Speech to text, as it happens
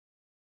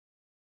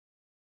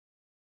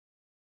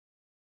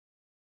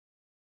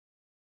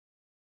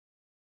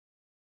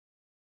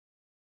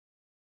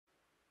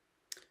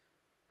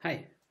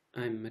Hi,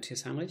 I'm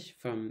Mattias Heinrich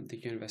from the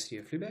University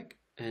of Lübeck,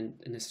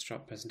 and in this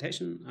short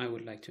presentation I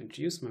would like to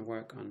introduce my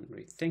work on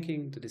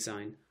rethinking the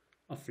design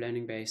of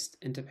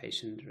learning-based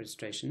interpatient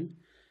registration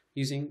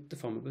using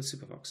deformable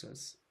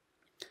supervoxels.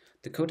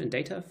 The code and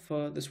data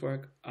for this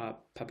work are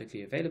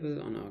publicly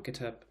available on our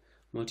GitHub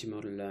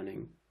multimodal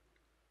learning.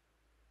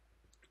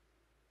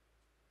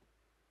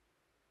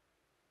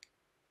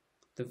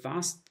 The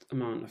vast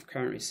amount of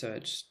current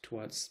research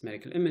towards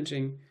medical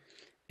imaging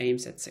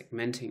aims at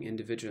segmenting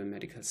individual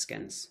medical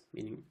scans,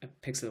 meaning a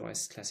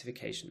pixel-wise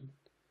classification.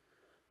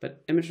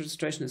 But image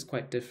registration is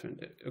quite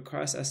different. It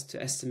requires us to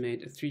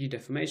estimate a 3D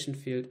deformation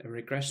field, a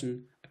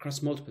regression,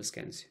 across multiple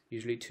scans,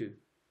 usually two.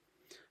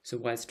 So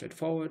while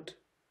straightforward,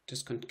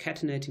 just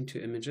concatenating two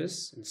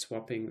images and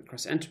swapping the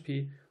cross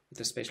entropy with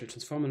the spatial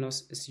transformer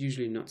loss is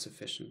usually not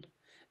sufficient,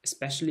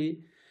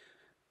 especially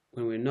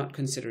when we're not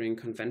considering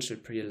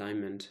conventional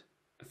pre-alignment,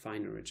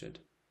 affine or rigid.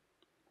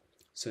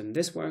 So in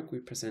this work, we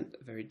present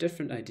a very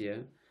different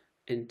idea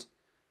and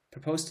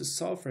propose to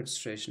solve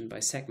registration by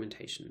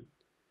segmentation,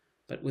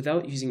 but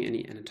without using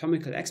any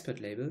anatomical expert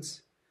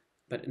labels,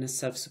 but in a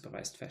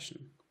self-supervised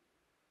fashion.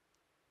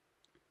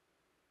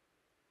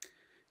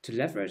 To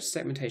leverage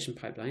segmentation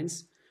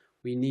pipelines,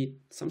 we need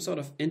some sort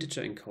of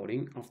integer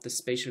encoding of the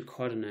spatial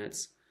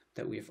coordinates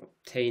that we have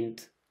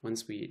obtained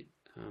once we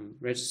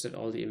registered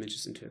all the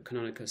images into a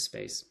canonical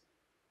space.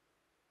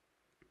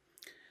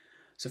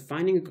 So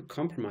finding a good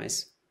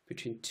compromise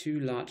between too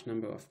large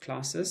number of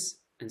classes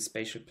and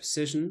spatial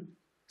precision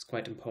is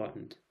quite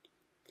important.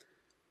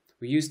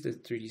 We used the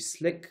 3D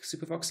slick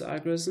supervoxel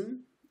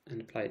algorithm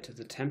and applied it to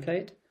the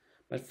template,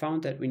 but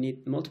found that we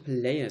need multiple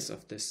layers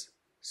of this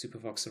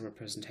supervoxel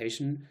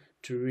representation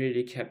to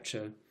really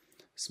capture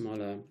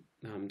smaller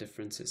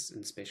differences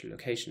in spatial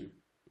location.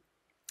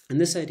 And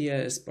this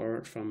idea is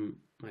borrowed from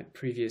my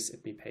previous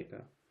IPMI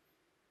paper.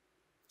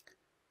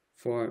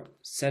 For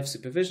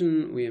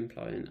self-supervision, we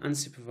employ an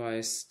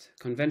unsupervised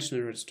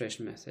conventional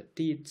registration method,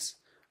 DEEPS,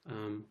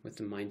 with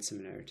the mind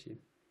similarity.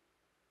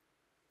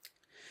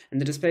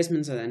 And the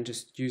displacements are then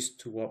just used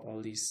to warp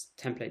all these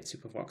template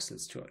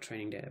supervoxels to our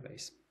training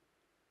database.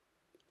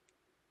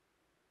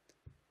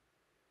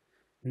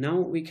 Now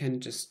we can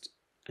just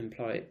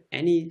employ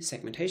any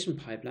segmentation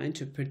pipeline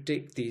to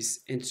predict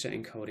these integer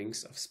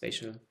encodings of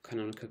spatial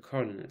canonical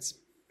coordinates.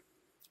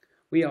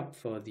 We opt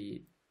for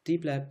the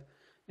DeepLab,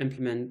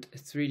 implement a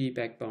 3D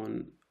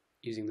backbone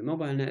using the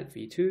MobileNet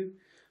v2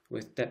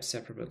 with depth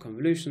separable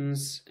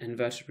convolutions,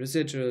 inverted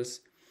residuals,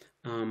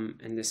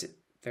 and this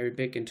very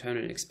big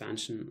internal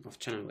expansion of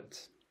channel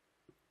width,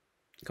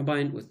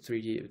 combined with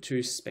 3D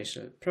obtuse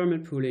spatial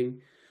pyramid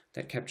pooling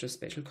that captures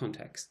spatial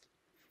context.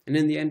 And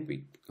in the end,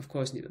 we of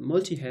course need a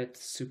multi-head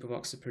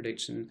supervoxel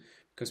prediction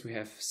because we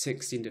have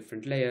 16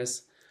 different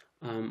layers,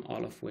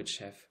 all of which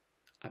have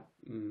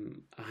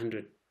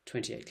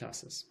 128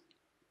 classes.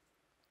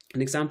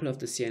 An example of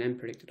the CNN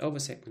predicted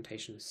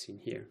over-segmentation is seen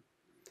here.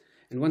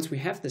 And once we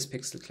have this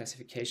pixel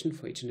classification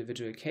for each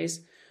individual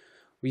case,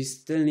 we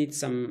still need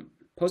some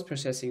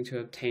post-processing to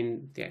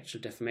obtain the actual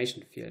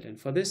deformation field.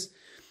 And for this,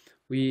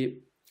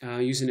 we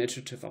use an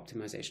iterative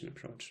optimization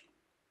approach.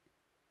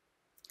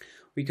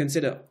 We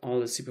consider all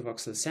the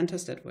supervoxel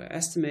centers that were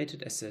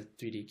estimated as a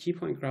 3D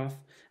keypoint graph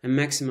and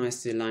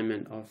maximize the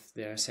alignment of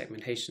their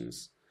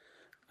segmentations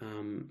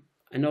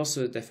and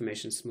also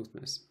deformation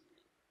smoothness.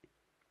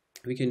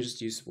 We can just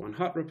use one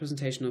hot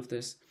representation of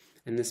this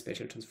and the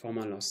spatial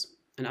transformer loss,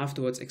 and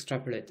afterwards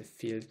extrapolate the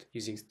field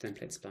using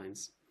template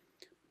splines.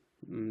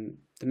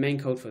 The main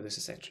code for this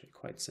is actually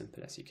quite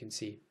simple, as you can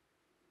see.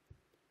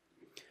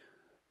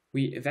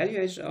 We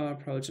evaluated our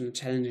approach in a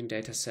challenging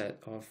data set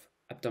of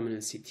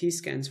abdominal CT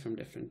scans from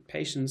different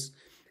patients,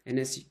 and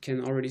as you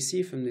can already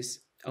see from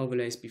these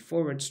overlays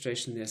before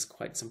registration, there's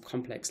quite some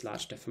complex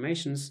large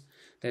deformations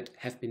that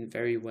have been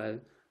very well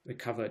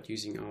recovered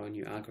using our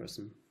new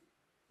algorithm.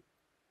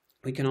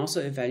 We can also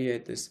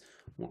evaluate this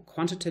more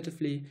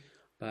quantitatively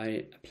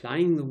by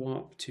applying the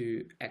warp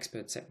to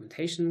expert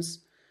segmentations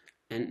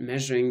and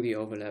measuring the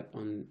overlap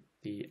on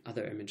the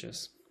other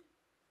images.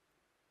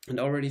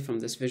 And already from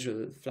this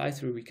visual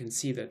fly-through, we can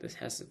see that this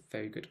has a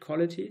very good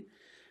quality,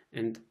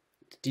 and the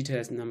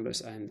detailed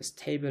numbers are in this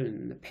table and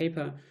in the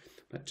paper.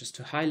 But just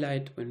to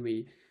highlight, when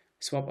we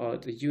swap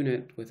out the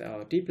unit with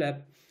our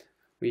DeepLab,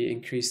 we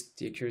increased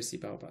the accuracy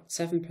by about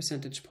 7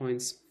 percentage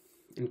points,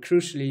 and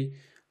crucially,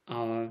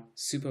 our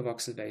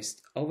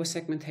supervoxel-based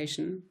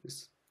over-segmentation,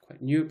 this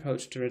quite new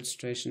approach to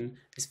registration,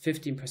 is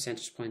 15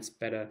 percentage points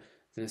better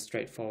than a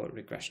straightforward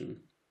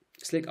regression.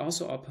 Slick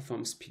also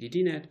outperforms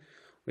PDDNet,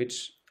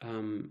 which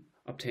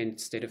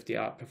obtained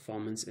state-of-the-art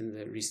performance in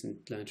the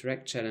recent Learn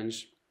Direct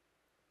challenge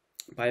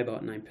by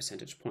about 9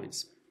 percentage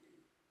points.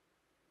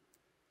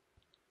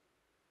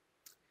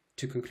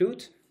 To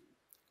conclude,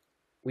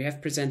 we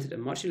have presented a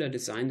modular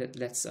design that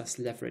lets us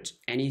leverage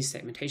any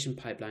segmentation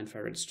pipeline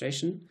for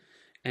registration,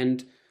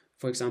 and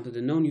for example,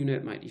 the known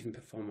unit might even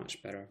perform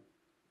much better.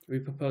 We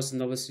propose a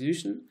novel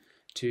solution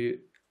to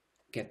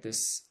get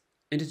this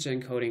integer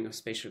encoding of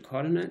spatial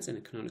coordinates in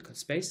a canonical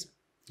space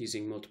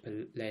using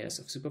multiple layers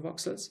of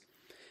supervoxels,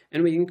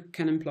 And we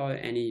can employ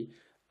any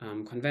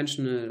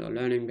conventional or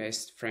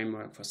learning-based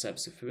framework for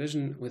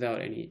self-supervision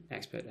without any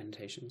expert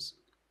annotations.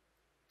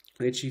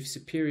 We achieve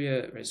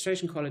superior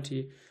registration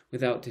quality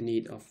without the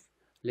need of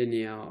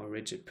linear or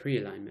rigid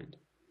pre-alignment.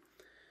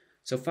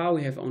 So far,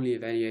 we have only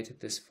evaluated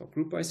this for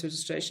group-wise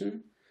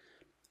registration,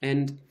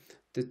 and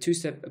the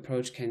two-step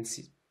approach can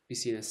be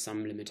seen as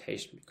some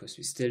limitation because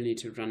we still need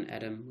to run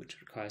Adam, which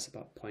requires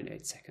about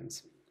 0.8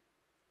 seconds.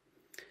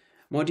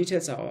 More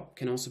details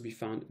can also be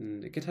found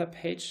in the GitHub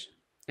page,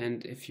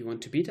 and if you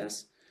want to beat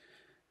us,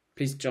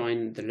 please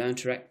join the Learn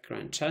to Rec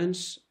Grand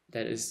Challenge.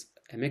 That is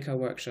a MICA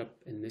workshop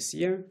in this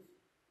year.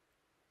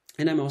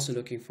 And I'm also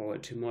looking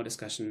forward to more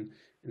discussion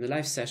in the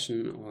live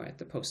session or at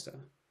the poster.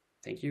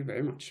 Thank you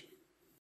very much.